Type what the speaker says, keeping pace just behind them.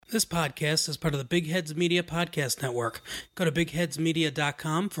This podcast is part of the Big Heads Media Podcast Network. Go to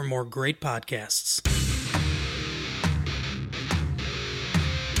bigheadsmedia.com for more great podcasts.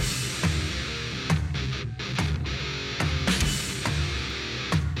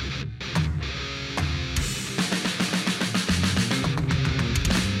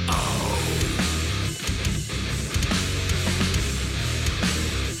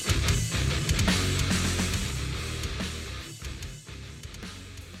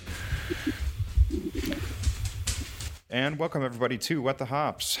 And welcome everybody to What the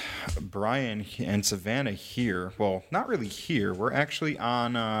Hops. Brian and Savana here. Well, not really here. We're actually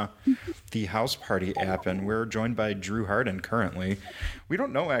on the Houseparty app, and we're joined by Drew Hardin currently. We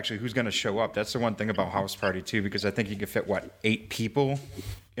don't know actually who's going to show up. That's the one thing about Houseparty too, because I think you can fit 8 people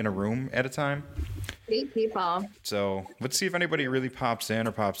in a room at a time. 8 people. So let's see if anybody really pops in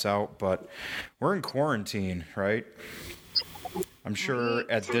or pops out. But we're in quarantine, right? I'm sure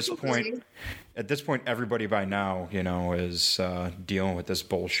at this point, everybody by now, is dealing with this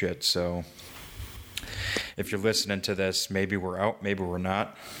bullshit. So if you're listening to this, maybe we're out, maybe we're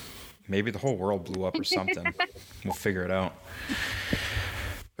not. Maybe the whole world blew up or something. We'll figure it out.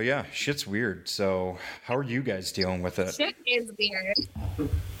 But yeah, shit's weird. So how are you guys dealing with it? Shit is weird.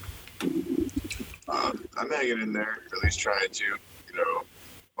 I'm hanging in there, at least trying to.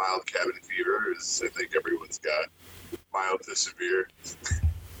 Mild cabin fever is, I think everyone's got. Mild to severe.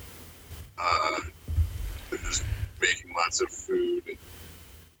 Just making lots of food and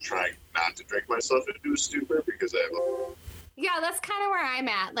trying not to drink myself into a stupor because I have Yeah, that's kind of where I'm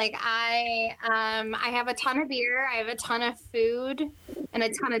at. Like I have a ton of beer, I have a ton of food, and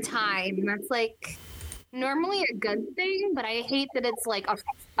a ton of time. And that's like normally a good thing, but I hate that it's like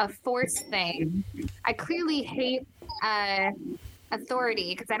a forced thing. I clearly hate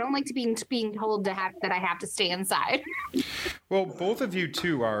authority because I don't like to being told that I have to stay inside. Well, both of you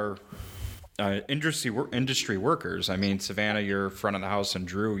two are industry workers. I mean, Savana, you're front of the house, and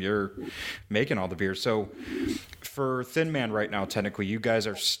Drew, you're making all the beer. So for Thin Man right now, technically, you guys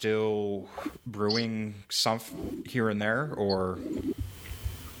are still brewing some here and there, or?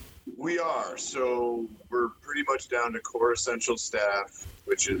 We are. So we're pretty much down to core essential staff,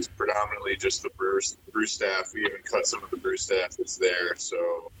 which is predominantly just the brew staff. We even cut some of the brew staff that's there.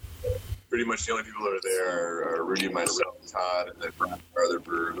 So pretty much the only people that are there are Rudy, myself, Todd, and then our other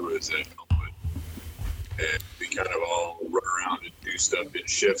brewer who is at Elmwood. And we kind of all run around and do stuff in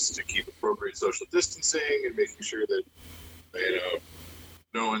shifts to keep appropriate social distancing and making sure that,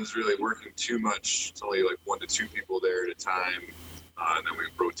 no one's really working too much. It's only like 1 to 2 people there at a time. And then we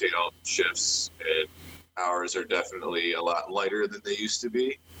rotate all the shifts, and hours are definitely a lot lighter than they used to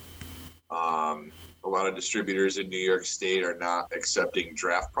be. A lot of distributors in New York State are not accepting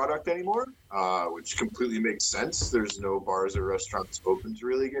draft product anymore, which completely makes sense. There's no bars or restaurants open to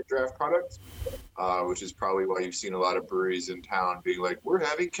really get draft product, which is probably why you've seen a lot of breweries in town being like, we're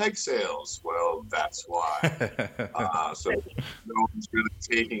having keg sales. Well, that's why. So no one's really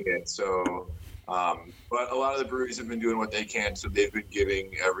taking it. So... but a lot of the breweries have been doing what they can, so they've been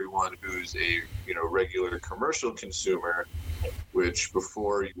giving everyone who's a regular commercial consumer, which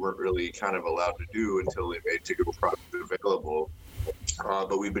before you weren't really kind of allowed to do until they made to-go product available.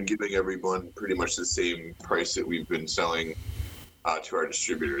 But we've been giving everyone pretty much the same price that we've been selling to our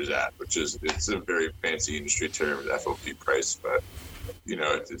distributors at, it's a very fancy industry term, the FOP price, but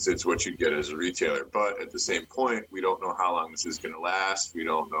it's what you get as a retailer. But at the same point, we don't know how long this is going to last. We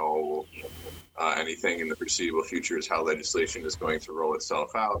don't know anything in the foreseeable future is how legislation is going to roll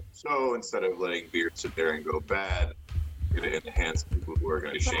itself out. So instead of letting beer sit there and go bad, we're going to enhance people who are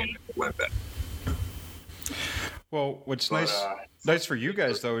going to shame it went bad. Well, what's nice for you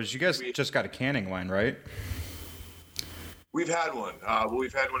guys, though, is you guys just got a canning line, right? We've had one.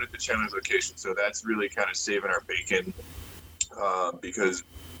 We've had one at the Chandler's location, so that's really kind of saving our bacon. Because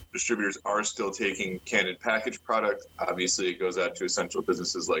distributors are still taking canned and packaged product. Obviously, it goes out to essential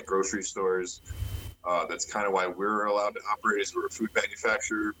businesses like grocery stores. That's kind of why we're allowed to operate as we're a food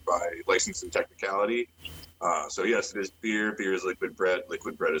manufacturer by license and technicality. So yes, it is beer. Beer is liquid bread.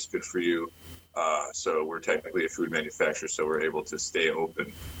 Liquid bread is good for you. So we're technically a food manufacturer, so we're able to stay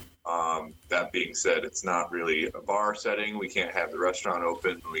open. That being said, it's not really a bar setting. We can't have the restaurant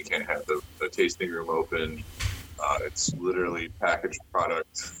open. We can't have the tasting room open. It's literally packaged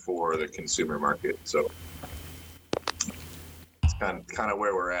product for the consumer market. So it's kind of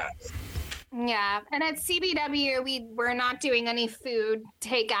where we're at. Yeah, and at CBW, we're not doing any food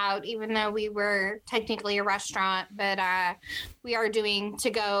takeout, even though we were technically a restaurant, but we are doing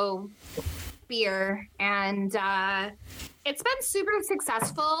to-go beer, and It's been super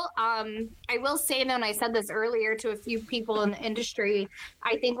successful. I will say, though, and I said this earlier to a few people in the industry,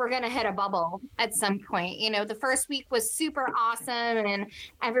 I think we're going to hit a bubble at some point. You know, the first week was super awesome, and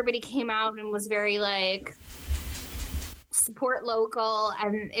everybody came out and was very like, support local,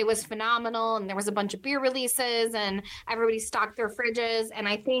 and it was phenomenal. And there was a bunch of beer releases, and everybody stocked their fridges. And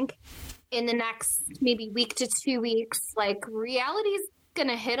I think in the next maybe week to 2 weeks, like, reality's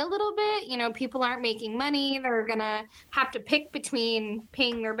gonna hit a little bit. You know, people aren't making money. They're gonna have to pick between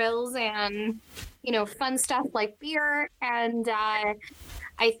paying their bills and, you know, fun stuff like beer. And I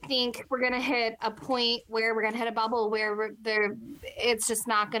think we're gonna hit a point where we're gonna hit a bubble where it's just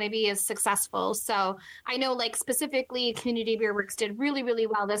not gonna be as successful. So I know, like, specifically Community Beer Works did really, really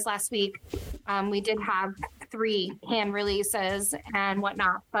well this last week. We did have 3 hand releases and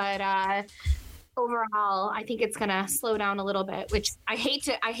whatnot, but overall, I think it's going to slow down a little bit, which I hate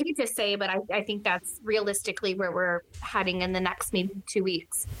to say, but I think that's realistically where we're heading in the next maybe 2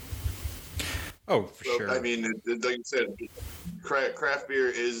 weeks. Oh, for sure. I mean, like you said, craft beer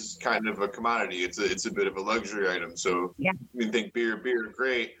is kind of a commodity. It's a bit of a luxury item. So yeah. You think beer,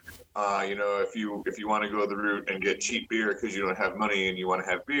 great. You know, if you want to go the route and get cheap beer because you don't have money and you want to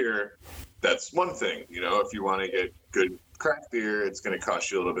have beer, that's one thing. You know, if you want to get good craft beer, it's going to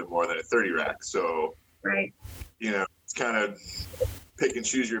cost you a little bit more than a 30 rack. So, right. You know, it's kind of pick and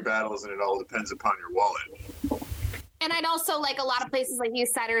choose your battles, and it all depends upon your wallet. And I'd also, like, a lot of places, like you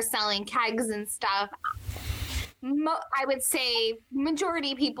said, are selling kegs and stuff. I would say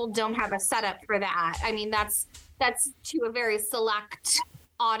majority of people don't have a setup for that. I mean, that's to a very select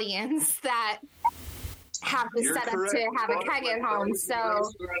audience that have the You're setup correct. to have a keg at home.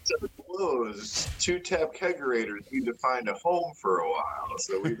 So closed. 2-tap kegerators need to find a home for a while.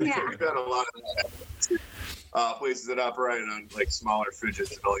 So we've got a lot of that. Places that operate on like smaller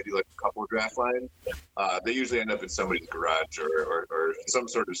fridges and only do like a couple of draft lines. They usually end up in somebody's garage or some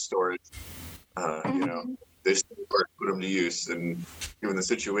sort of storage. You know, they still put them to use, and given the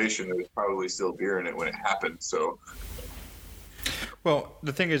situation, there was probably still beer in it when it happened. So. Well,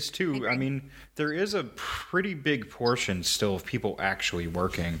 the thing is, too, I mean, there is a pretty big portion still of people actually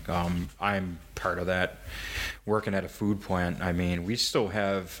working. I'm part of that, working at a food plant. I mean, we still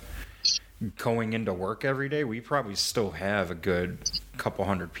have, going into work every day, we probably still have a good couple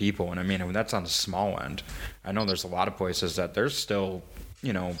hundred people. And I mean, that's on the small end. I know there's a lot of places that there's still,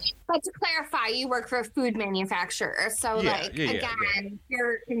 you know. But to clarify, you work for a food manufacturer. So, again,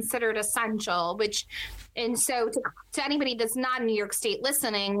 you're considered essential, which, and so to anybody that's not in New York State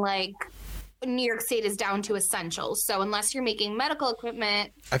listening, like, New York State is down to essentials. So unless you're making medical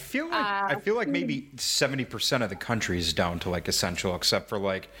equipment, I feel like maybe 70% of the country is down to like essential, except for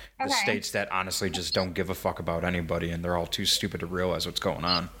like the states that honestly just don't give a fuck about anybody, and they're all too stupid to realize what's going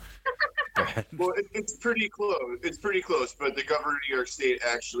on. Well, it's pretty close. It's pretty close, but the governor of New York State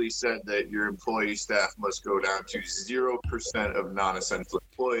actually said that your employee staff must go down to 0% of non-essential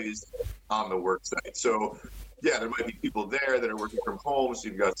employees on the work site. So, yeah, there might be people there that are working from home. So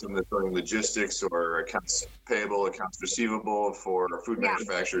you've got some that's doing logistics or accounts payable, accounts receivable for food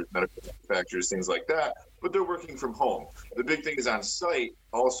manufacturers, medical manufacturers, things like that. But they're working from home. The big thing is on site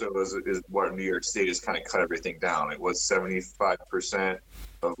also is what New York State has kind of cut everything down. It was 75%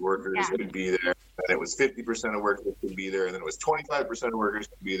 of workers could be there, and it was 50% of workers could be there, and then it was 25% of workers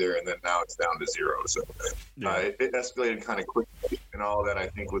could be there, and then now it's down to 0. So it escalated kind of quickly, and all of that I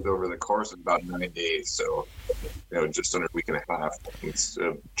think was over the course of about 9 days. So, you know, just under a week and a half. It's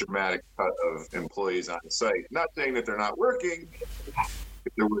a dramatic cut of employees on site. Not saying that they're not working,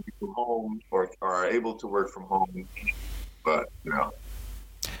 if they're working from home or are able to work from home, but you know.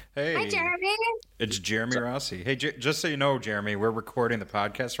 Hey, hi, Jeremy. It's Jeremy Rossi. Hey, just so you know, Jeremy, we're recording the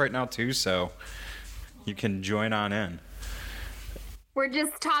podcast right now, too, so you can join on in. We're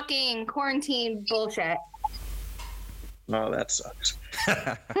just talking quarantine bullshit. Oh, that sucks.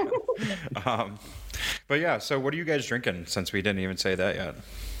 But yeah, so what are you guys drinking, since we didn't even say that yet?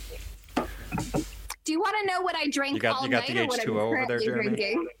 Do you want to know what I drank all night the or what I'm H2O over there, currently Jeremy?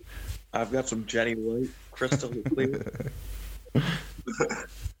 drinking? I've got some Jenny White, crystal clear.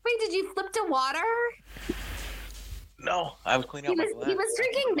 Wait, did you flip to water? No, I was cleaning out my glass. He was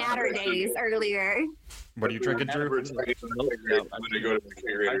drinking Natter Days earlier. What are you drinking, Drew? I'm going to go to the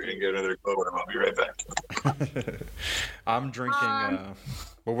kegerator and get another glow, and I'll be right back. I'm drinking,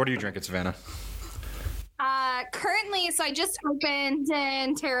 well, what are you drinking, Savannah? Currently, so I just opened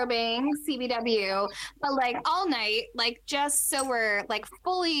in Terabang CBW, but like all night, like just so we're like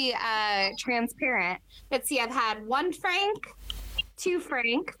fully transparent. Let's see, I've had 1 franc, 2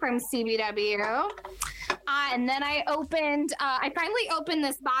 franc from CBW. And then I finally opened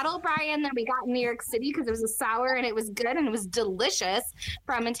this bottle, Brian, that we got in New York City because it was a sour and it was good and it was delicious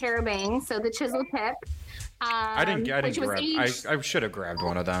from Interrobang. So the chisel tip. I didn't grab. I should have grabbed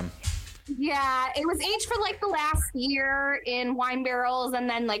one of them. Yeah, it was aged for like the last year in wine barrels and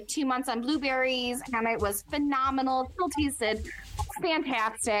then like 2 months on blueberries, and it was phenomenal. Still tasted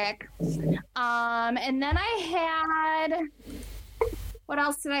fantastic. And then I had, what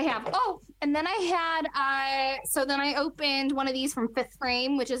else did I have? Oh, and then I had, so then I opened one of these from Fifth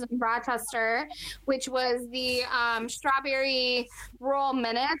Frame, which is in Rochester, which was the strawberry roll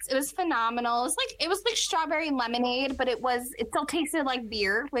minutes. It was phenomenal. It was like strawberry lemonade, but it still tasted like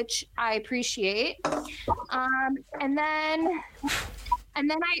beer, which I appreciate. And then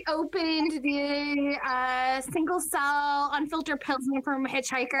I opened the single cell unfiltered Pilsner from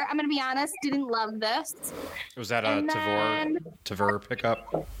Hitchhiker. I'm going to be honest, didn't love this. Was that a Tavor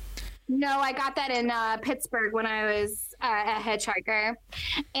pickup? No, I got that in Pittsburgh when I was at Hitchhiker.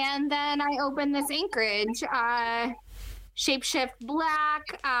 And then I opened this Anchorage Shapeshift Black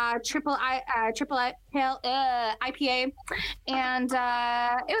triple pale IPA, and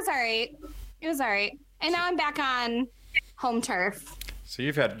it was all right. And now I'm back on home turf. So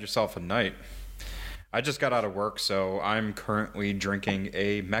you've had yourself a night. I just got out of work, so I'm currently drinking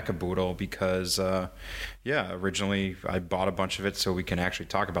a Mechaboodle because, originally I bought a bunch of it so we can actually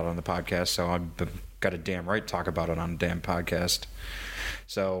talk about it on the podcast. So I've got a damn right to talk about it on the damn podcast.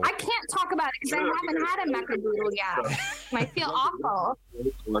 So I can't talk about it because I haven't had a Mechaboodle yet. I feel awful.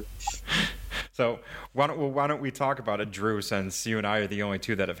 So why don't we talk about it, Drew, since you and I are the only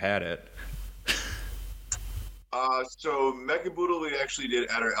two that have had it. So Mechaboodle we actually did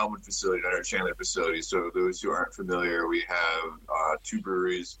at our Elmwood facility, at our Chandler facility. So those who aren't familiar, we have two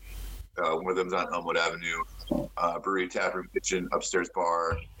breweries. One of them's on Elmwood Avenue, brewery, taproom, kitchen, upstairs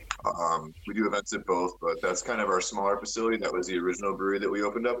bar. We do events at both, but that's kind of our smaller facility. That was the original brewery that we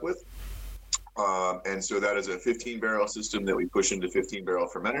opened up with. And so that is a 15-barrel system that we push into 15-barrel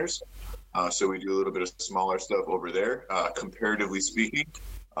fermenters. So we do a little bit of smaller stuff over there. Comparatively speaking,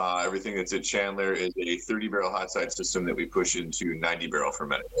 everything that's at Chandler is a 30-barrel hot side system that we push into 90-barrel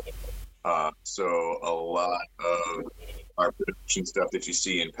fermenters. So a lot of our production stuff that you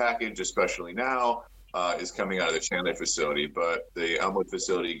see in package, especially now, is coming out of the Chandler facility. But the Elmwood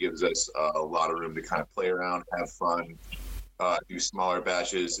facility gives us a lot of room to kind of play around, have fun, do smaller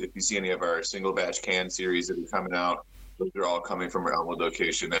batches. If you see any of our single batch can series that are coming out, those are all coming from our Elmwood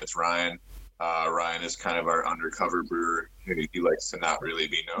location. That's Ryan. Ryan is kind of our undercover brewer. He likes to not really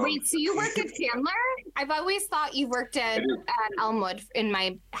be known. Wait, so you work at Chandler? I've always thought you worked at Elmwood in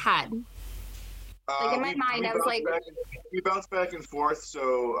my head. Like in my mind, I was like... We bounce back and forth.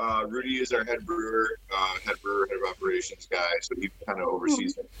 So Rudy is our head of operations guy. So he kind of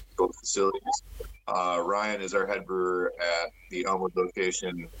oversees both facilities. Ryan is our head brewer at the Elmwood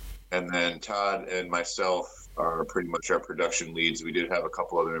location. And then Todd and myself are pretty much our production leads. We did have a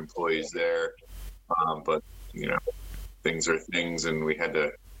couple other employees there. But, things are things, and we had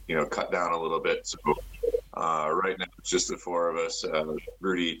to, cut down a little bit. So right now it's just the four of us,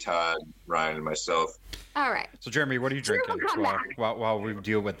 Rudy, Todd, Ryan, and myself. All right. So, Jeremy, what are you drinking while we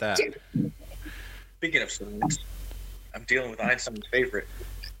deal with that? Speaking of science, I'm dealing with Einstein's favorite.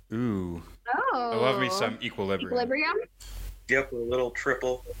 Ooh. Oh. I love me some Equilibrium. Yep, a little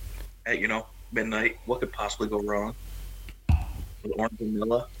triple at, midnight. What could possibly go wrong? With orange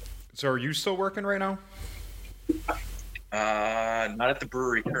vanilla. So are you still working right now? Not at the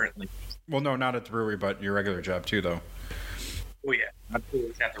brewery currently. Well, no, not at the brewery, but your regular job too, though. Oh, yeah. I'm still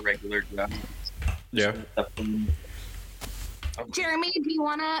at the regular job. Yeah. Jeremy, do you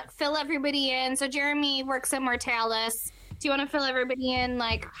want to fill everybody in? So Jeremy works at Mortalis. Do you want to fill everybody in,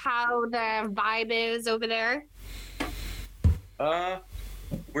 like, how the vibe is over there?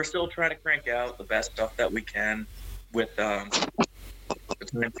 We're still trying to crank out the best stuff that we can with the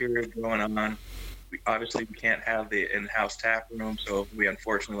time period going on. We can't have the in-house tap room, so we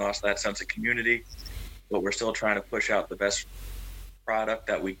unfortunately lost that sense of community. But we're still trying to push out the best product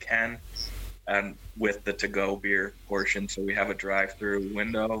that we can, and with the to-go beer portion. So we have a drive-through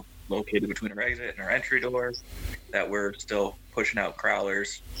window located between our exit and our entry door that we're still pushing out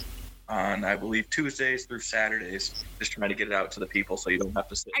crowlers on, I believe, Tuesdays through Saturdays, just trying to get it out to the people so you don't have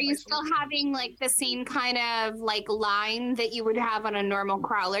to sit. Are you still having like the same kind of like line that you would have on a normal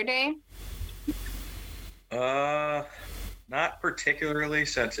crowler day? Not particularly,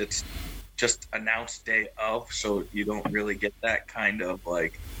 since it's just announced day of, so you don't really get that kind of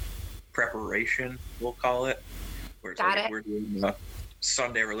like preparation, we'll call it. Where it's we're doing a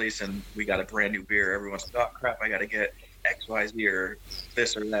Sunday release and we got a brand new beer. Everyone's like, oh crap, I got to get XYZ or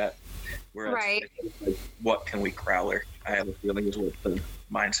this or that. Whereas, Right. like, what can we crowler? I have a feeling is what the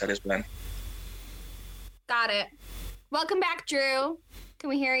mindset has been. Got it. Welcome back, Drew. Can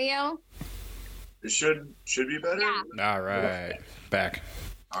we hear you? It should be better. Yeah. All right, back.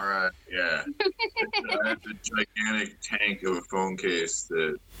 All right. Yeah. It's a gigantic tank of a phone case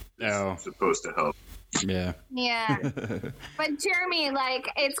that is supposed to help. Yeah. Yeah. But Jeremy, like,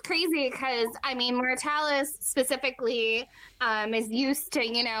 it's crazy because, I mean, Mortalis specifically is used to,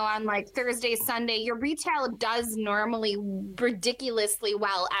 you know, on like Thursday, Sunday, your retail does normally ridiculously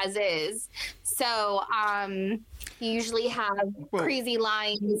well as is. So you usually have crazy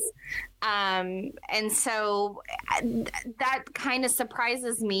lines. And so that kind of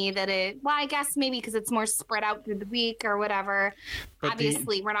surprises me that I guess maybe because it's more spread out through the week or whatever. But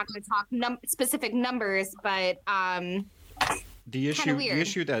obviously, we're not going to talk specific numbers, but the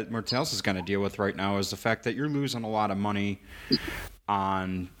issue that Mortalis is going to deal with right now is the fact that you're losing a lot of money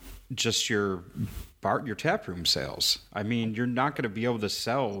on just your taproom sales. I mean, you're not going to be able to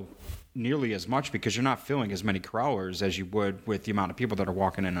sell nearly as much because you're not filling as many crawlers as you would with the amount of people that are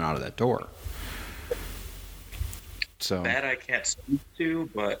walking in and out of that door. So that I can't speak to,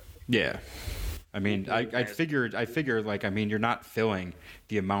 but yeah. I mean, I figured, like, I mean, you're not filling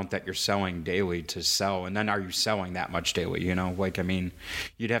the amount that you're selling daily to sell, and then are you selling that much daily, you know? Like, I mean,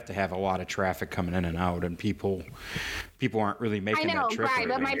 you'd have to have a lot of traffic coming in and out, and people aren't really making that trip. I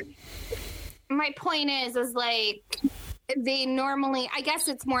know, right, but my point is like, they normally, I guess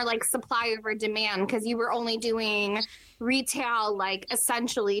it's more like supply over demand because you were only doing retail like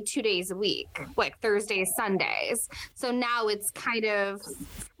essentially 2 days a week, like Thursdays, Sundays. So now it's kind of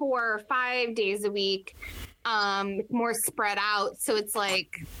 4 or 5 days a week, more spread out. So it's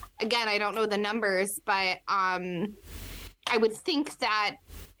like, again, I don't know the numbers, but I would think that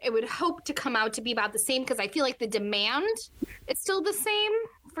it would hope to come out to be about the same because I feel like the demand is still the same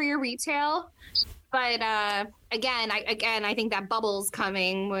for your retail. But again, I think that bubble's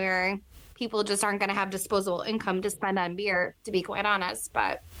coming where people just aren't going to have disposable income to spend on beer, to be quite honest.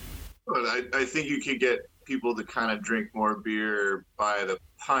 But I think you could get people to kind of drink more beer by the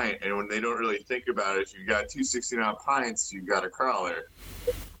pint, and when they don't really think about it, if you've got 2 16-ounce pints, you've got a crawler.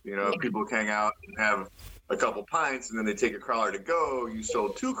 You know, if people hang out and have a couple pints, and then they take a crawler to go, you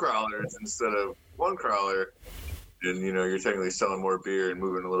sold 2 crawlers instead of 1 crawler. And, you know, you're technically selling more beer and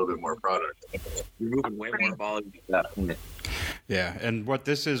moving a little bit more product. You're moving way more volume at that point. Yeah, and what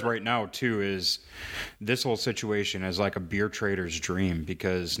this is right now, too, is this whole situation is like a beer trader's dream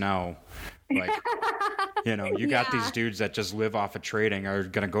because now, like, you know, you got these dudes that just live off of trading are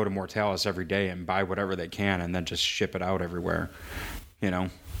going to go to Mortalis every day and buy whatever they can and then just ship it out everywhere, you know?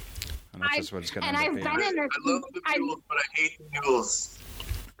 And that's just what it's going to end up being. I love the mules, but I hate the mules.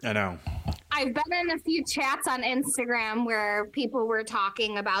 I know. I've been in a few chats on Instagram where people were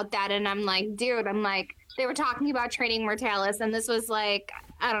talking about that, and I'm like, dude, they were talking about trading Mortalis, and this was like,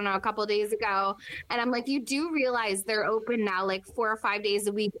 I don't know, a couple of days ago. And I'm like, you do realize they're open now, like 4 or 5 days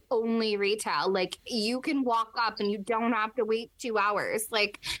a week, only retail. Like, you can walk up and you don't have to wait 2 hours.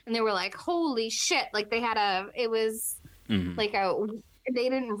 Like, and they were like, holy shit. Like, they had like they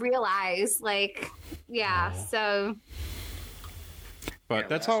didn't realize, like, yeah, so. But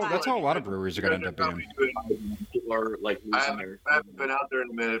that's how a lot of breweries are going to end up being. People are like I haven't been out there in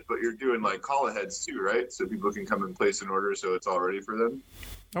a minute, but you're doing like call aheads too, right? So people can come and place an order, so it's all ready for them.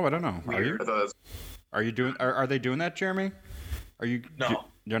 Oh, I don't know. Are you? Are you doing? Are they doing that, Jeremy? Are you? No,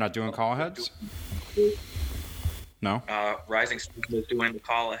 you're not doing call aheads. No. Rising Sun is doing the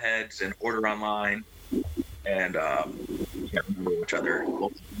call aheads and order online, and I can't remember which other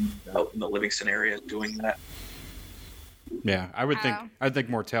out in the Livingston area is doing that. Yeah, I would think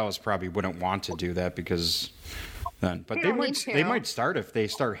Mortalis probably wouldn't want to do that because then, but they might start if they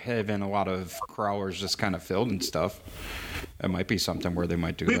start having a lot of crawlers just kind of filled and stuff. It might be something where they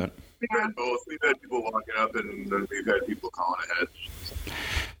might do that. We've had both. We've had people walking up, and then we've had people calling ahead.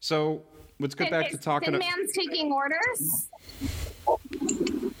 So let's get back to talking. Man's taking orders.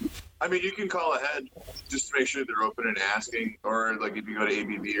 I mean, you can call ahead just to make sure they're open and asking, or like if you go to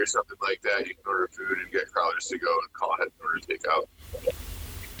ABB or something like that, you can order food and get crawlers to go and call ahead and order takeout.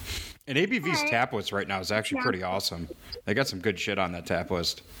 And ABV's tap list right now is actually pretty awesome. They got some good shit on that tap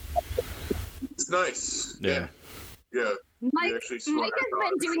list. It's nice. Yeah. Mike has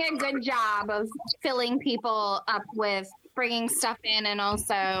been doing a good job of filling people up with bringing stuff in and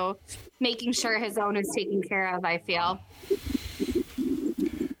also making sure his own is taken care of, I feel.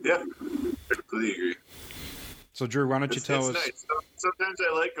 Yeah, I completely agree. So, Drew, why don't you tell us? Nice. Sometimes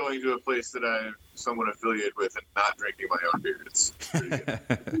I like going to a place that I'm somewhat affiliated with and not drinking my own beer. It's pretty good.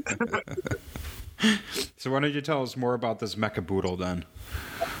 So, why don't you tell us more about this Mecha Boodle then?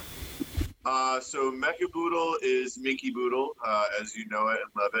 So Mecha Boodle is Minky Boodle, as you know it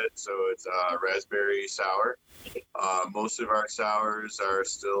and love it. So it's raspberry sour. Most of our sours are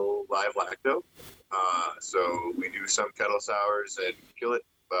still live lacto. So we do some kettle sours and kill it,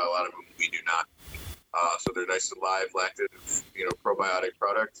 but a lot of them we do not. So they're nice and live lactative, probiotic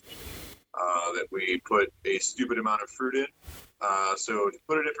product that we put a stupid amount of fruit in. So to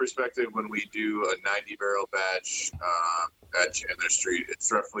put it in perspective, when we do a 90-barrel batch at Chandler Street,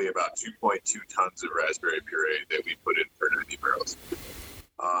 it's roughly about 2.2 tons of raspberry puree that we put in per 90 barrels,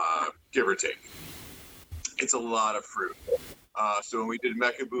 give or take. It's a lot of fruit. So when we did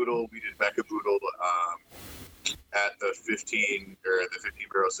Mecha Boodle, at the 15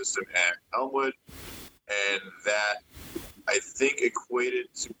 barrel system at Elmwood, and that I think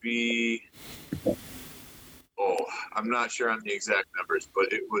equated to be, I'm not sure on the exact numbers,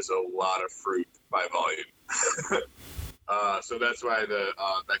 but it was a lot of fruit by volume. So that's why the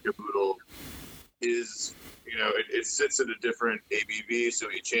Mecha Boodle is, it sits at a different ABV, so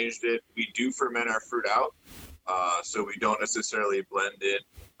we changed it. We do ferment our fruit out, so we don't necessarily blend it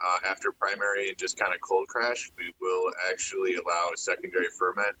after primary and just kind of cold crash. We will actually allow a secondary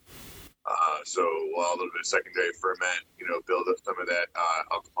ferment. So we'll allow a little bit of secondary ferment, build up some of that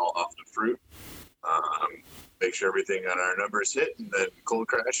alcohol off the fruit. Make sure everything on our numbers hit, and then cold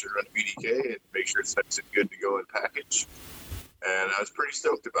crash and run BDK and make sure it's nice and good to go in package. And I was pretty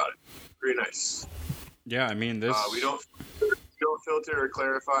stoked about it. Pretty nice. Yeah, I mean, this... we don't filter or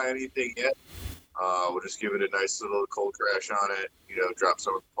clarify anything yet. We'll just give it a nice little cold crash on it, drop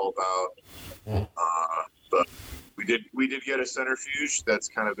some of the pulp out. But we did get a centrifuge that's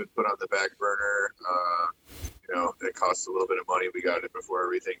kind of been put on the back burner. It costs a little bit of money. We got it before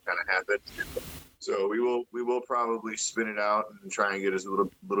everything kind of happened. So we will probably spin it out and try and get us a little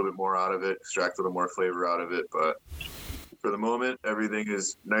bit more out of it, extract a little more flavor out of it. But for the moment, everything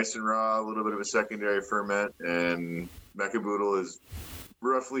is nice and raw, a little bit of a secondary ferment, and Mecha Boodle is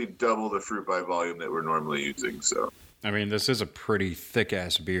roughly double the fruit by volume that we're normally using. So I mean, this is a pretty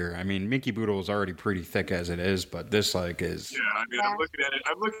thick-ass beer. I mean, Minky Boodle is already pretty thick as it is, but this, is... Yeah, I mean, I'm looking at it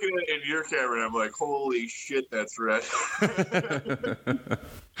in your camera, and I'm like, holy shit, that's red.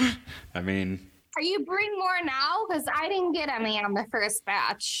 I mean... Are you brewing more now? Because I didn't get any on the first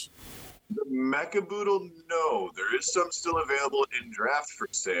batch. The Mecha Boodle, no. There is some still available in draft for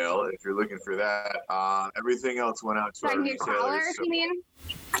sale, if you're looking for that. Everything else went out to our retailers. Growler, you mean?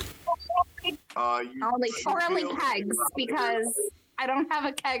 Only kegs, because I don't have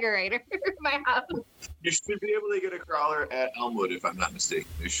a kegerator in my house. You should be able to get a crawler at Elmwood, if I'm not mistaken.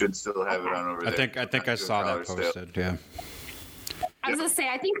 They should still have it on over there. I think I saw that posted, yeah. I was going to say,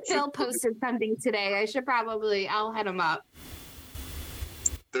 I think Phil posted something today. I'll head him up.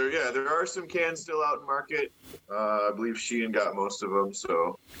 There are some cans still out in market. I believe Sheehan got most of them,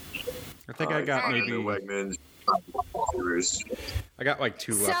 so. I think I got maybe. Wegmans. I got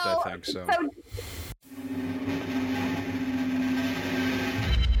 2 left, I think, so.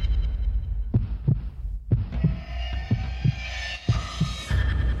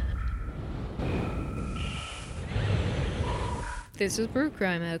 This is Brew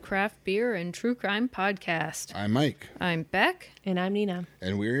Crime, a craft beer and true crime podcast. I'm Mike. I'm Beck. And I'm Nina.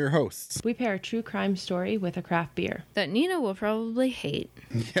 And we're your hosts. We pair a true crime story with a craft beer. That Nina will probably hate.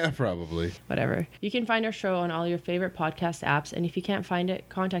 Yeah, probably. Whatever. You can find our show on all your favorite podcast apps, and if you can't find it,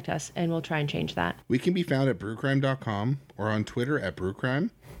 contact us and we'll try and change that. We can be found at brewcrime.com or on Twitter at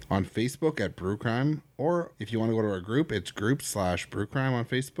brewcrime, on Facebook at brewcrime, or if you want to go to our group, it's group/brewcrime on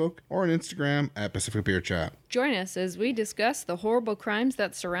Facebook, or on Instagram at Pacific Beer Chat. Join us as we discuss the horrible crimes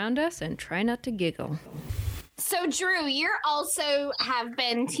that surround us and try not to giggle. So, Drew, you also have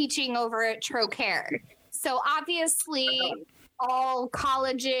been teaching over at Trocare. So, obviously, all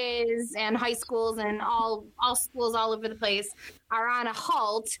colleges and high schools and all schools all over the place are on a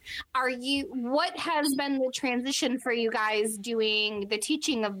halt. What has been the transition for you guys doing the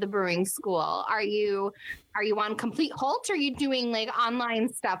teaching of the brewing school? Are you on complete halt, or are you doing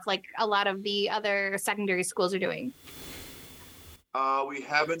online stuff like a lot of the other secondary schools are doing? We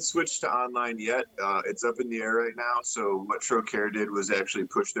haven't switched to online yet. It's up in the air right now. So what Trocare did was actually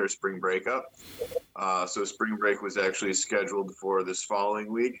push their spring break up. So spring break was actually scheduled for this following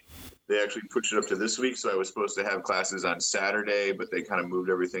week. They actually pushed it up to this week. So I was supposed to have classes on Saturday, but they kind of moved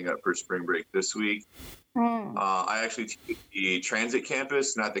everything up for spring break this week. I actually teach the transit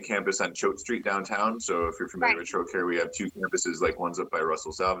campus, not the campus on Choate Street downtown. So if you're familiar with Trocare, we have 2 campuses. One's up by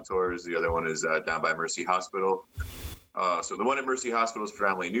Russell Salvatore's. The other one is down by Mercy Hospital. So the one at Mercy Hospital is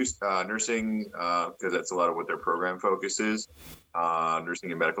predominantly nursing, because that's a lot of what their program focus is,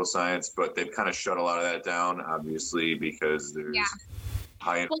 nursing and medical science. But they've kind of shut a lot of that down, obviously, because there's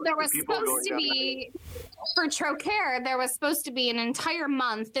high. Well, there was supposed to be, for Trocare, there was supposed to be an entire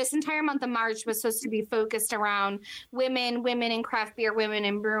month. This entire month of March was supposed to be focused around women in craft beer, women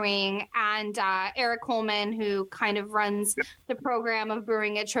in brewing. And Eric Coleman, who kind of runs the program of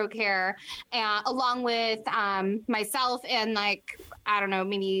brewing at Trocare, along with myself and like, I don't know,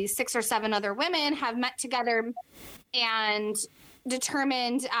 maybe 6 or 7 other women have met together and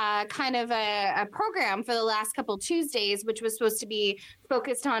determined kind of a program for the last couple Tuesdays, which was supposed to be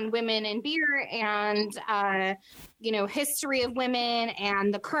focused on women in beer and, history of women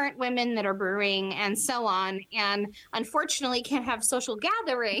and the current women that are brewing and so on. And unfortunately can't have social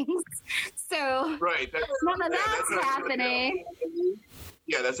gatherings. So right, none of that's happening.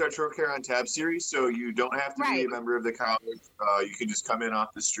 Yeah, that's our Trocare on Tap series. So you don't have to be a member of the college. You can just come in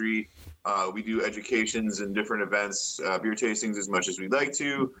off the street. We do educations and different events, beer tastings as much as we'd like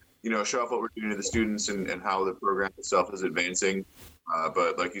to, show off what we're doing to the students and how the program itself is advancing.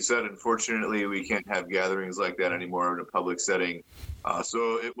 But like you said, unfortunately, we can't have gatherings like that anymore in a public setting.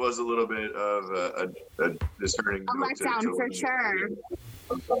 So it was a little bit of a discerning. A letdown for sure.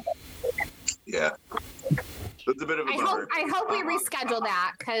 Yeah. It's a bit of a bummer. I hope we reschedule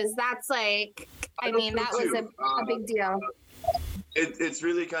that, because that's like, that was a big deal. It's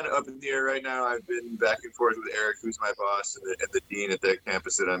really kind of up in the air right now. I've been back and forth with Eric, who's my boss, and the dean at that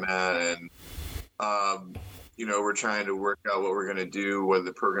campus that I'm at, and we're trying to work out what we're going to do, whether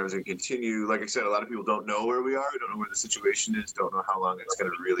the program's going to continue. Like I said, a lot of people don't know where we are, don't know where the situation is, don't know how long it's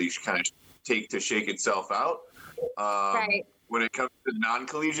going to really kind of take to shake itself out. Right. When it comes to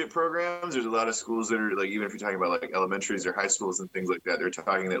non-collegiate programs, there's a lot of schools that are like, even if you're talking about like elementaries or high schools and things like that, they're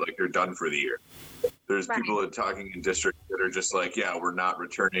talking that like they're done for the year. There's people that are talking in districts that are just like, yeah, we're not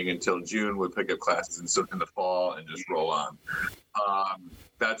returning until June. We'll pick up classes in the fall and just roll on.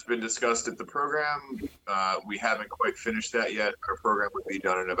 That's been discussed at the program. We haven't quite finished that yet. Our program would be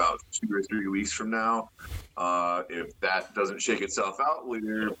done in about 2 or 3 weeks from now. If that doesn't shake itself out, we'll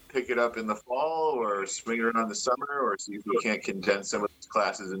either pick it up in the fall or swing it around the summer, or see if we can't condense some of these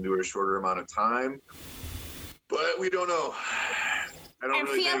classes into a shorter amount of time. But we don't know. I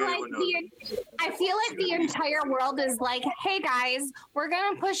feel like the entire world is like, hey guys, we're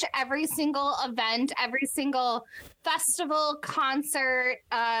going to push every single event, every single festival, concert,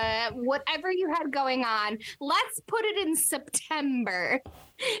 whatever you had going on. Let's put it in September.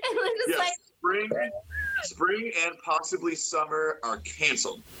 And we're just spring and possibly summer are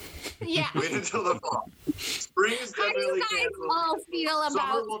canceled. Yeah. Wait until the fall. Spring is definitely canceled. How do you guys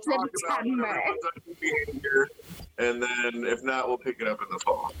all feel about September? And then if not, we'll pick it up in the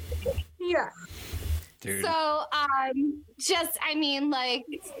fall. Yeah. Dude. So,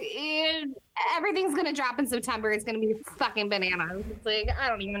 everything's going to drop in September. It's going to be fucking bananas. It's like, I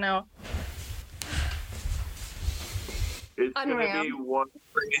don't even know. It's going to be one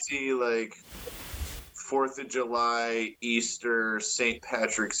crazy, 4th of July, Easter, St.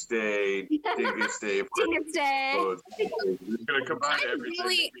 Patrick's Day, Dingus Day. Dingus Day. So it's going to combine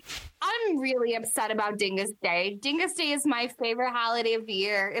everything. I'm really upset about Dingus Day. Dingus Day is my favorite holiday of the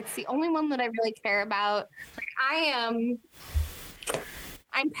year. It's the only one that I really care about. I'm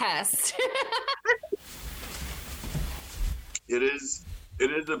pissed. It is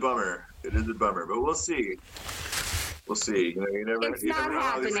a bummer. It is a bummer, but we'll see. We'll see. It's not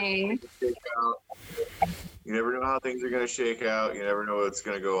happening. You never know how things are going to shake out. You never know what's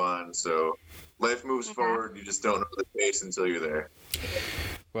going to go on. So life moves forward. You just don't know the pace until you're there.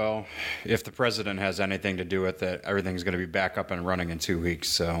 Well, if the president has anything to do with it, everything's going to be back up and running in 2 weeks.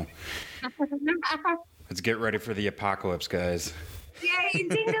 So let's get ready for the apocalypse, guys. Yay,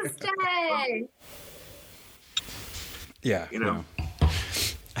 Dingus Day! Yeah.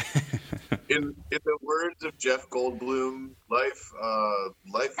 In the words of Jeff Goldblum, life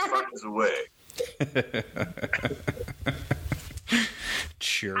finds a way.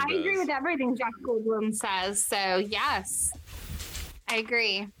 Sure I does. agree with everything Jeff Goldblum says. So yes, I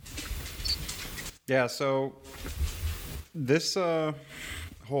agree. Yeah. So this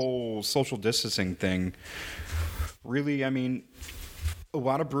whole social distancing thing, really, a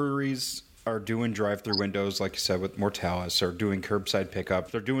lot of breweries are doing drive-through windows, like you said, with Mortalis, or doing curbside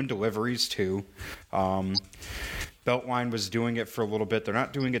pickup. They're doing deliveries too. Beltline was doing it for a little bit. They're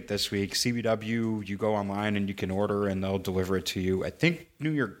not doing it this week. CBW, you go online and you can order and they'll deliver it to you. I think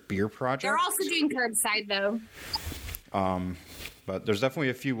New York Beer Project. They're also doing curbside though. But there's definitely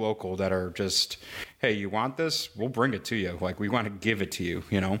a few local that are just, hey, you want this? We'll bring it to you. We want to give it to you,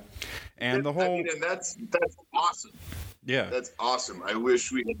 And the whole. And that's awesome. Yeah, that's awesome. I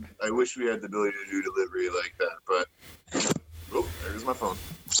wish we had the ability to do delivery like that, but There's my phone.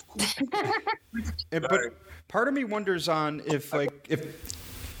 But part of me wonders on if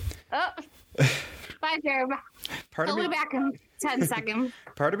Oh. Bye, Jared. I'll be back in 10 seconds.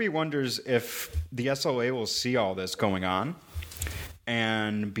 Part of me wonders if the SLA will see all this going on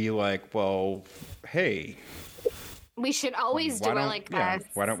and be like, well, hey, we should always do it like this.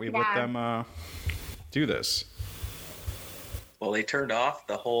 Why don't we let them do this? Well, they turned off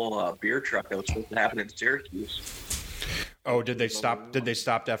the whole beer truck that was supposed to happen in Syracuse. Oh, did they stop? Did they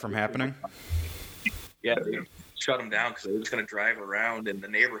stop that from happening? Yeah, they shut them down because they were just going to drive around in the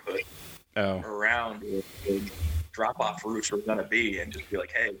neighborhood, around where the drop-off routes were going to be, and just be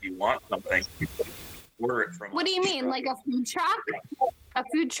like, "Hey, if you want something, order it from." What do you mean, like a food truck? A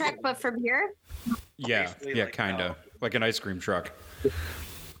food truck, but for beer? Yeah, like, kind of like an ice cream truck.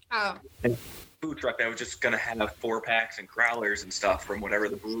 Oh. Food truck that was just going to have 4-packs and growlers and stuff from whatever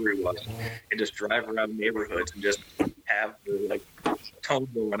the brewery was, and just drive around neighborhoods and just have the like tone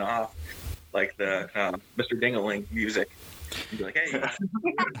going off like the Mr. Dingaling music. And be like, hey,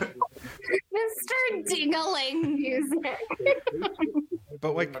 Mr. Dingaling music.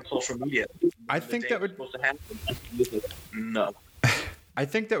 But like on social media, I think that would supposed to happen. No. I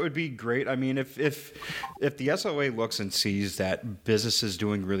think that would be great. I mean, if the SOA looks and sees that business is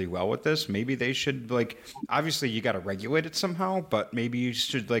doing really well with this, maybe they should, like, obviously you got to regulate it somehow, but maybe you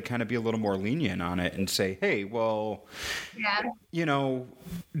should, like, kind of be a little more lenient on it and say, hey, well, you know,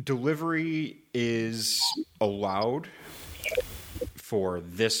 delivery is allowed for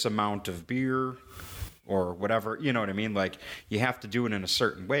this amount of beer or whatever, you know what I mean? Like, you have to do it in a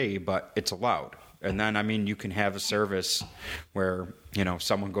certain way, but it's allowed. And then, I mean, you can have a service where, you know,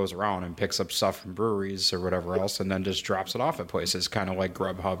 someone goes around and picks up stuff from breweries or whatever else and then just drops it off at places, kind of like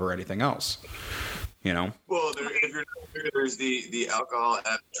Grubhub or anything else, you know? Well, there's the alcohol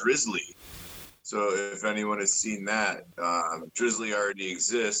app Drizzly. So if anyone has seen that, Drizzly already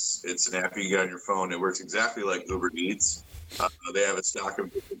exists. It's an app you get on your phone. It works exactly like Uber Eats. They have a stock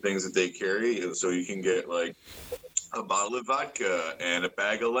of things that they carry, so you can get, like, a bottle of vodka and a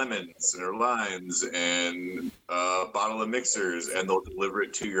bag of lemons or limes and a bottle of mixers, and they'll deliver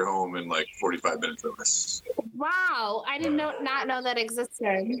it to your home in like 45 minutes or less. Wow, I did not know that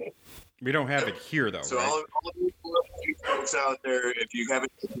existed. We don't have it here, though. So right? all of you folks out there, if you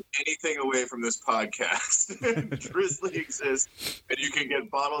haven't taken anything away from this podcast, Drizzly exists, and you can get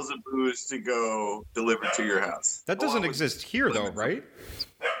bottles of booze to go delivered to your house. That doesn't exist here, though, right?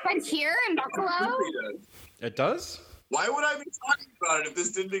 But here in Buffalo? It does? Why would I be talking about it if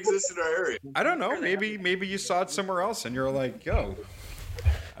this didn't exist in our area? I don't know. Maybe you saw it somewhere else and you're like, yo.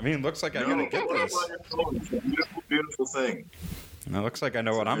 I mean, it looks like I gotta get this. Beautiful, beautiful thing. And it looks like I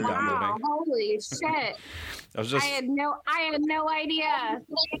know what I'm downloading. Holy shit! I had no idea.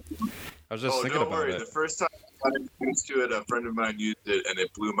 I was just thinking don't about worry. it. The first time I got introduced to it, a friend of mine used it, and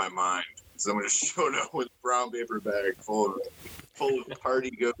it blew my mind. Someone just showed up with a brown paper bag full of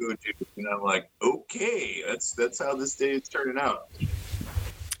party go-go juice, and I'm like, okay, that's how this day is turning out.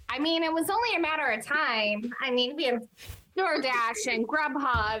 I mean, it was only a matter of time. I mean, we have DoorDash and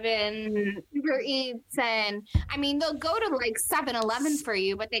Grubhub and Uber Eats, and I mean, they'll go to like 7-Eleven for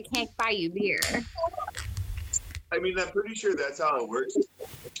you, but they can't buy you beer. I mean, I'm pretty sure that's how it works.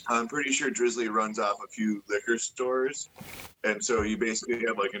 I'm pretty sure Drizzly runs off a few liquor stores, and so you basically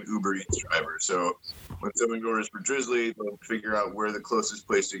have like an Uber Eats driver. So when someone orders for Drizzly, they'll figure out where the closest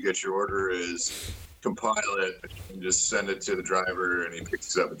place to get your order is, compile it, and just send it to the driver, and he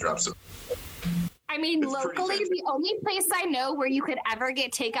picks it up and drops it. I mean, locally, the only place I know where you could ever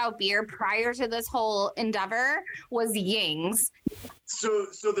get takeout beer prior to this whole endeavor was Ying's. So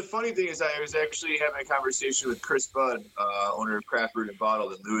the funny thing is, I was actually having a conversation with Chris Budd, owner of Craft Brewed and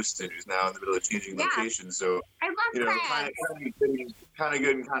Bottled in Lewiston, who's now in the middle of changing location. So I love Craft. Kind of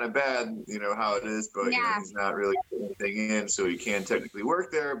good and kind of bad, you know how it is. But you know, he's not really putting anything in, so he can technically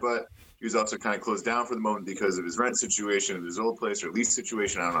work there, but he was also kind of closed down for the moment because of his rent situation of his old place or lease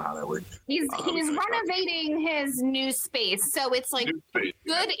situation. I don't know how that worked. He's renovating his new space, so it's like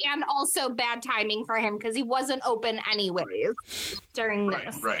good and also bad timing for him because he wasn't open anyways during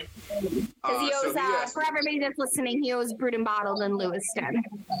this. Right. Because he owes, for everybody that's listening, he owes Brewed and Bottled in Lewiston.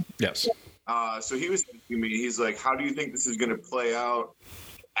 Yes. So he was asking me, he's like, how do you think this is going to play out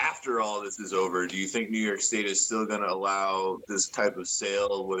after all this is over? Do you think New York State is still going to allow this type of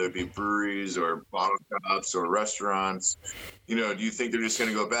sale, whether it be breweries or bottle shops or restaurants? You know, do you think they're just going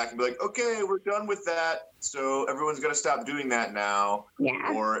to go back and be like, okay, we're done with that, so everyone's going to stop doing that now?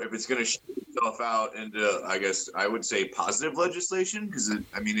 Yeah. Or if it's going to shift itself out into, I guess I would say, positive legislation? Because,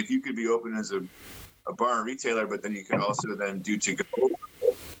 I mean, if you could be open as a bar and retailer, but then you could also then do to-go,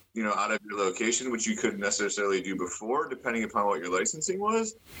 out of your location, which you couldn't necessarily do before, depending upon what your licensing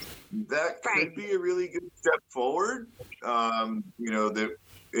was, that could be a really good step forward. That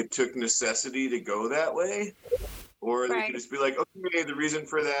it took necessity to go that way. Or they could just be like, okay, the reason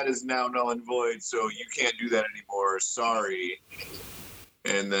for that is now null and void, so you can't do that anymore. Sorry.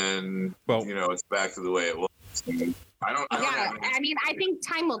 And then, it's back to the way it was. I think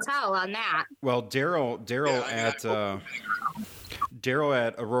time will tell on that. Well, Daryl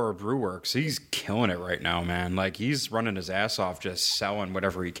at Aurora Brew Works, he's killing it right now, man. Like, he's running his ass off just selling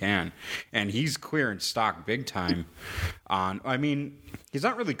whatever he can. And he's clearing stock big time he's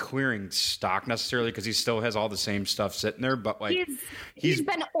not really clearing stock necessarily because he still has all the same stuff sitting there, but like he's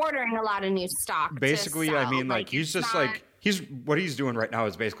been ordering a lot of new stock. Basically, what he's doing right now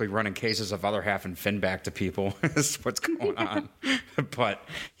is basically running cases of other half and fin back to people. That's what's going on. But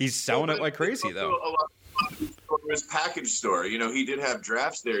he's selling it like crazy, though. His package store, he did have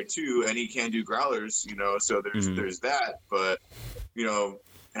drafts there too, and he can do growlers, so there's that. But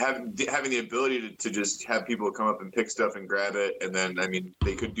having the ability to just have people come up and pick stuff and grab it, and then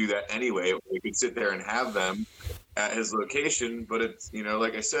they could do that anyway. We could sit there and have them at his location, but it's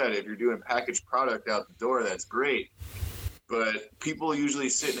like I said, if you're doing packaged product out the door, that's great. But people usually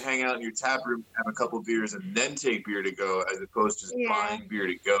sit and hang out in your tap room, have a couple beers, and then take beer to go, as opposed to just buying beer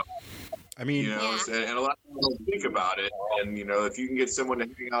to go. And a lot of people don't think about it. And, if you can get someone to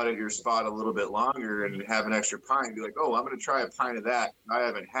hang out at your spot a little bit longer and have an extra pint, be like, oh, I'm going to try a pint of that. I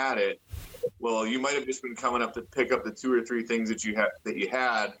haven't had it. Well, you might have just been coming up to pick up the 2 or 3 things that you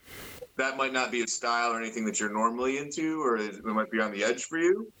had. That might not be a style or anything that you're normally into, or it might be on the edge for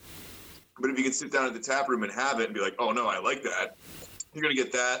you. But if you can sit down at the tap room and have it and be like, oh, no, I like that, you're going to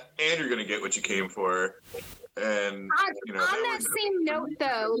get that, and you're going to get what you came for. And on that same note,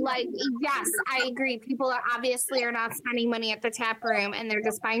 though, yes, I agree. People are not spending money at the tap room, and they're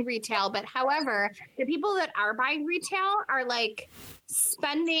just buying retail. But however, the people that are buying retail are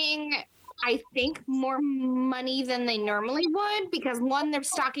spending, I think, more money than they normally would, because 1, they're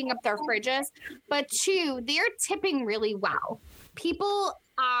stocking up their fridges, but 2, they're tipping really well. People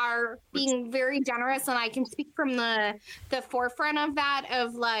are being very generous, and I can speak from the forefront of that,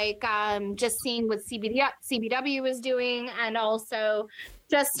 of just seeing what CBW is doing, and also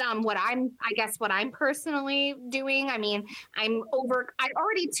just what I'm personally doing. I've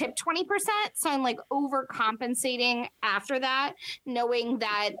already tipped 20%, so I'm overcompensating after that, knowing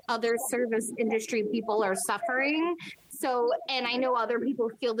that other service industry people are suffering. So, and I know other people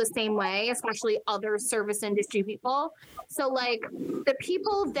feel the same way, especially other service industry people. So the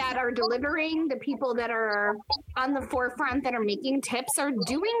people that are delivering, the people that are on the forefront that are making tips are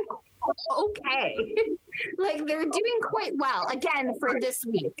doing okay. They're doing quite well, again, for this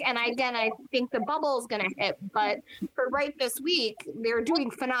week. And again, I think the bubble is going to hit, but for right this week, they're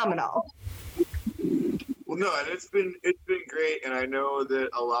doing phenomenal. Well, no, and it's been great, and I know that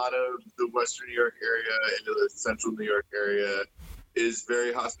a lot of the Western New York area into the Central New York area is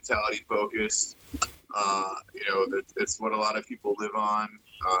very hospitality focused. It's what a lot of people live on.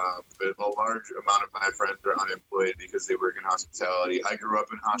 But a large amount of my friends are unemployed because they work in hospitality. I grew up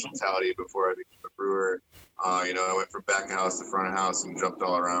in hospitality before I became a brewer. I went from back of house to front of house and jumped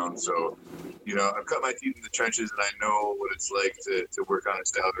all around. So, I've cut my teeth in the trenches, and I know what it's like to work on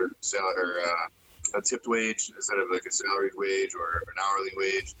a tipped wage instead of a salaried wage or an hourly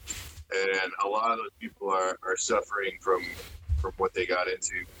wage. And a lot of those people are suffering from what they got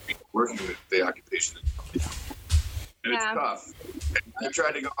into working with the occupation. And it's tough. And I've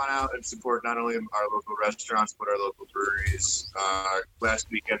tried to go on out and support not only our local restaurants, but our local breweries. Last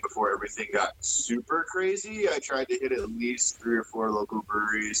weekend, before everything got super crazy, I tried to hit at least 3 or 4 local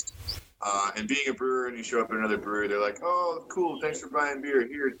breweries. And being a brewer and you show up at another brewery, they're like, oh, cool, thanks for buying beer.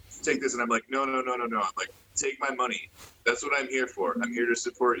 Here, take this. And I'm like, no. I'm like, take my money. That's what I'm here for. I'm here to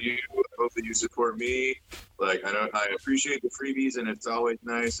support you. I hope that you support me. I appreciate the freebies, and it's always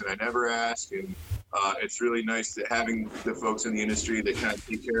nice, and I never ask. And it's really nice having the folks in the industry that kind of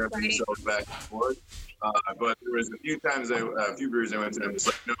take care of themselves back and forth. But there was a few breweries I went to, and I'm just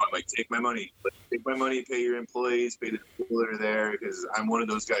like, no, I'm like, take my money. Take my money, pay your employees, pay the people that are there, because I'm one of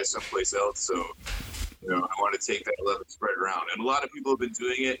those guys someplace else. So, I want to take that love and spread it around. And a lot of people have been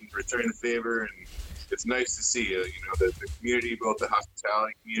doing it and returning the favor, and it's nice to see, the community, both the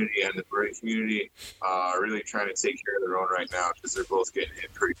hospitality community and the brewing community, are really trying to take care of their own right now, because they're both getting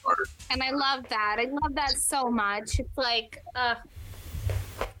hit pretty hard. And I love that. I love that so much. It's I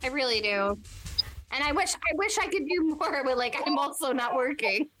really do. And I wish I could do more, but I'm also not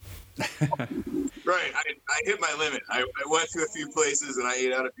working. Right. I hit my limit. I went to a few places and I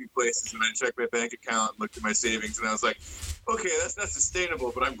ate out a few places, and I checked my bank account and looked at my savings, and I was like, okay, that's not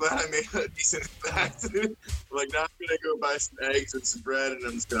sustainable, but I'm glad I made a decent impact. Like, now I'm going to go buy some eggs and some bread, and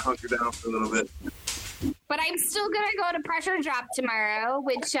I'm just going to hunker down for a little bit. But I'm still going to go to Pressure Drop tomorrow,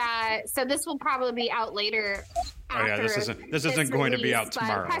 which, so this will probably be out later. Oh yeah, this isn't going to be out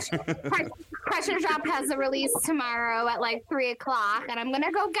tomorrow. Pressure Drop has a release tomorrow at like 3:00, and I'm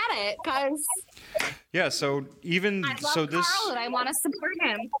gonna go get it because so Carl and I want to support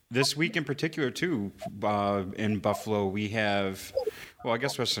him. This week in particular too, in Buffalo we have, well, I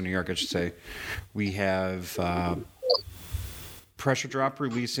guess Western New York I should say, we have Pressure Drop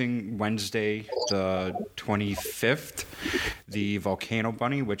releasing Wednesday the 25th, the Volcano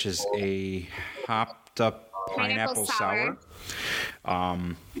Bunny, which is a hopped up pineapple sour.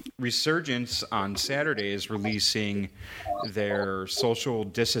 Resurgence on Saturday is releasing their social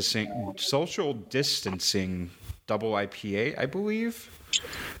distancing double IPA, I believe.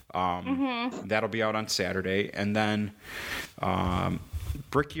 That'll be out on Saturday, and then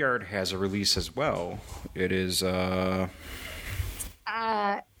Brickyard has a release as well. It is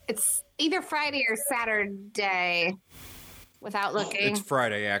it's either Friday or Saturday. Without looking. It's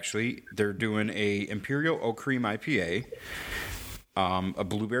Friday, actually. They're doing a Imperial Oak Cream IPA, a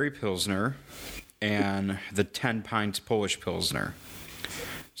Blueberry Pilsner, and the 10 Pines Polish Pilsner.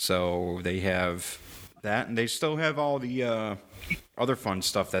 So they have that, and they still have all the other fun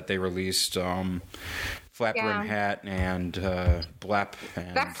stuff that they released. Flat brim hat and Blep.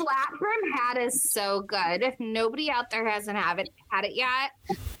 And the flat brim hat is so good. If nobody out there hasn't had it yet,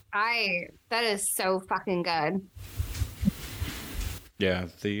 that is so fucking good. Yeah,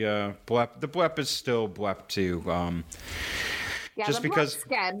 the Blep is still Blep too. Just because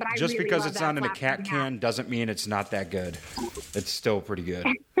good, but just really because it's not in a flat cat can doesn't mean it's not that good. It's still pretty good.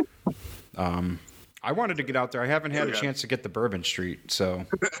 I wanted to get out there. I haven't had a chance to get the Bourbon Street, so.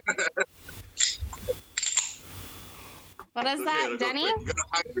 What is that, Denny? You gotta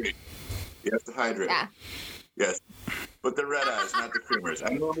hydrate. You have to hydrate. Yeah. Yes, but the red eyes, not the creamers.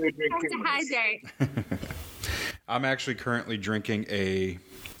 I normally drink creamers. Hydrate. I'm actually currently drinking a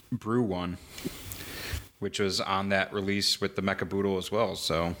Brew One, which was on that release with the Mecha Boodle as well.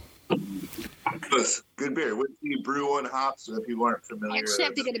 So, good beer. With the Brew One hops, if you aren't familiar, I actually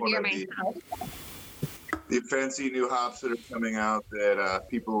have to get a beer myself. The fancy new hops that are coming out that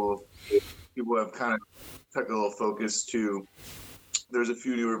people have kind of took a little focus to. There's a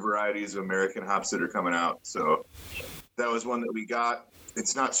few newer varieties of American hops that are coming out. So that was one that we got.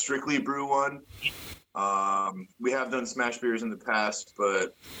 It's not strictly Brew One. We have done smash beers in the past,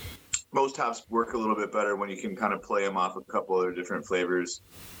 but most hops work a little bit better when you can kind of play them off a couple other different flavors.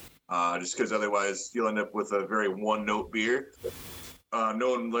 Just because otherwise you'll end up with a very one-note beer.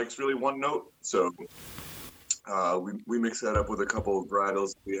 No one likes really one note, so we mix that up with a couple of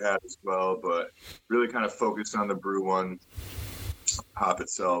varietals we had as well, but really kind of focused on the Brew One hop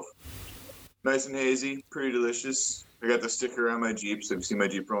itself. Nice and hazy, pretty delicious. I got the sticker on my Jeep, so you see my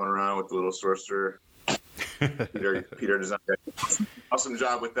Jeep rolling around with the little sorcerer. Peter designed an awesome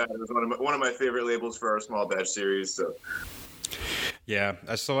job with that. It was one of my favorite labels for our small batch series. So yeah,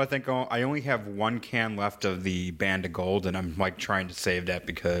 so I think I only have one can left of the Band of Gold, and I'm like trying to save that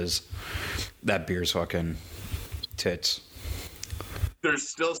because that beer's fucking tits. There's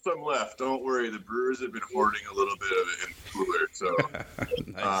still some left. Don't worry. The brewers have been hoarding a little bit of it in the cooler. So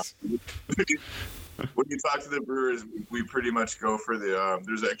nice. When you talk to the brewers, we pretty much go for the.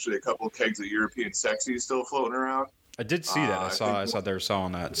 There's actually a couple kegs of European Sexy still floating around. I did see that. I saw they were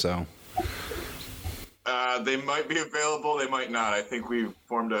selling that. So they might be available. They might not. I think we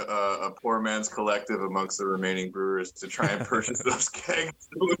formed a poor man's collective amongst the remaining brewers to try and purchase those kegs.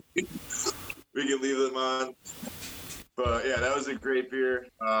 We can leave them on. But yeah, that was a great beer.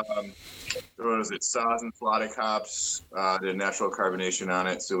 What was it? Saaz and Flodic hops. Did natural carbonation on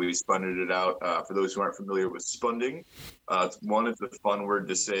it, so we spunded it out. For those who aren't familiar with spunding, it's a fun word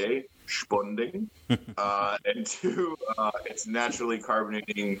to say, spunding, and two, it's naturally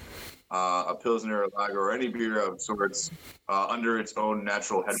carbonating a Pilsner, a lager, or any beer of sorts under its own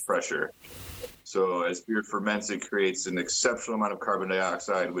natural head pressure. So as beer ferments, it creates an exceptional amount of carbon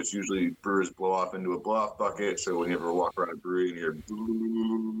dioxide, which usually brewers blow off into a blow-off bucket. So when you ever walk around a brewery and you're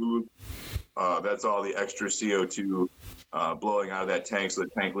that's all the extra CO2 blowing out of that tank. So the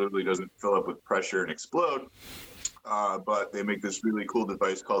tank literally doesn't fill up with pressure and explode. But they make this really cool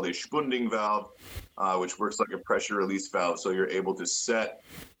device called a spunding valve, which works like a pressure release valve. So you're able to set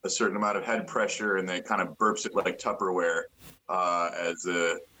a certain amount of head pressure, and then it kind of burps it like Tupperware as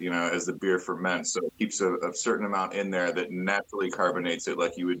the beer ferments. So it keeps a certain amount in there that naturally carbonates it,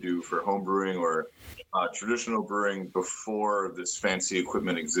 like you would do for home brewing or traditional brewing before this fancy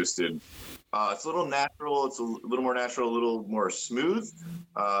equipment existed. It's a little natural. It's a little more natural, a little more smooth,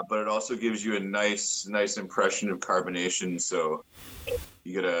 but it also gives you a nice impression of carbonation. So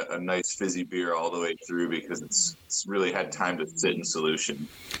you get a nice fizzy beer all the way through because it's really had time to sit in solution.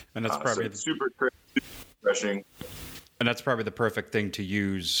 And that's probably so super crisp, refreshing. And that's probably the perfect thing to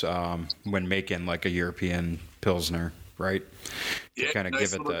use when making like a European Pilsner, right? To kind of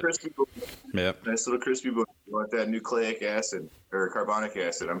give it that. Yep. Nice little crispy boy. You want that nucleic acid or carbonic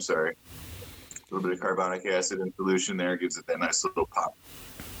acid? I'm sorry. A little bit of carbonic acid in solution there gives it that nice little pop.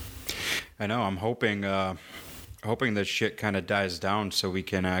 I know. I'm hoping this shit kind of dies down so we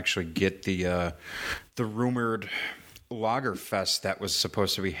can actually get the rumored Lager Fest that was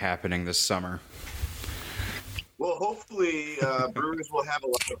supposed to be happening this summer. Well, hopefully brewers will have a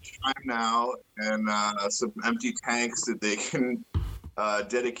lot of time now and some empty tanks that they can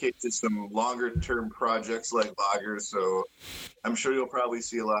dedicate to some longer-term projects like lagers. So I'm sure you'll probably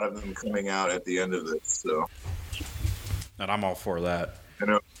see a lot of them coming out at the end of this. So, and I'm all for that. I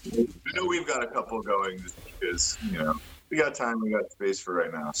know we've got a couple going just because, we got time, we got space for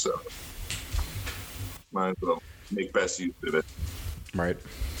right now. So might as well make best use of it. Right.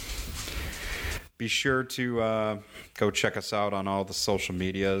 Be sure to go check us out on all the social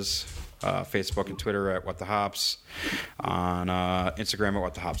medias, Facebook and Twitter at What the Hops, on Instagram at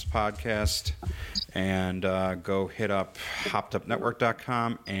What the Hops Podcast, and go hit up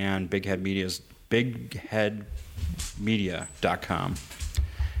hoppedupnetwork.com and bigheadmedia.com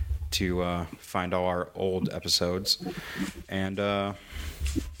to find all our old episodes. And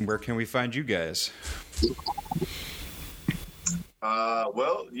where can we find you guys?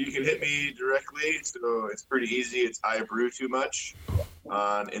 Well, you can hit me directly, so it's pretty easy. It's I Brew Too Much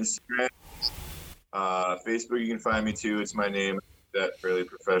on Instagram. Facebook, you can find me too. It's my name. That fairly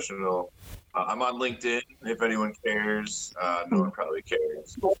professional. I'm on LinkedIn, if anyone cares. No one probably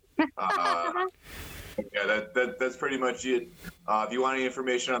cares. Yeah, that's pretty much it. If you want any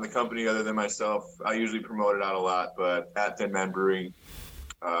information on the company other than myself, I usually promote it out a lot, but at Thin Man Brewing.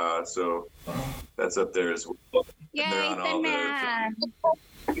 So that's up there as well. Yay, they're on all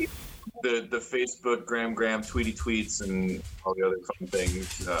the Facebook, Gram, Tweety Tweets, and all the other fun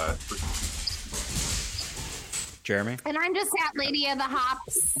things. Jeremy? And I'm just at Lady of the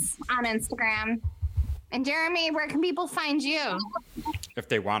Hops on Instagram. And Jeremy, where can people find you? If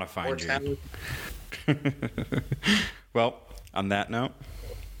they want to find you. Well, on that note,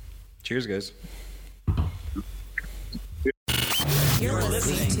 cheers, guys. You're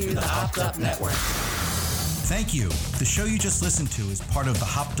listening to the Hopped Up Network. Thank you. The show you just listened to is part of the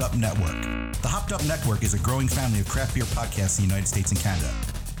Hopped Up Network. The Hopped Up Network is a growing family of craft beer podcasts in the United States and Canada.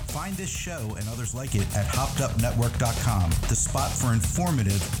 Find this show and others like it at hoppedupnetwork.com, the spot for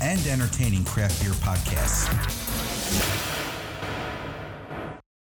informative and entertaining craft beer podcasts.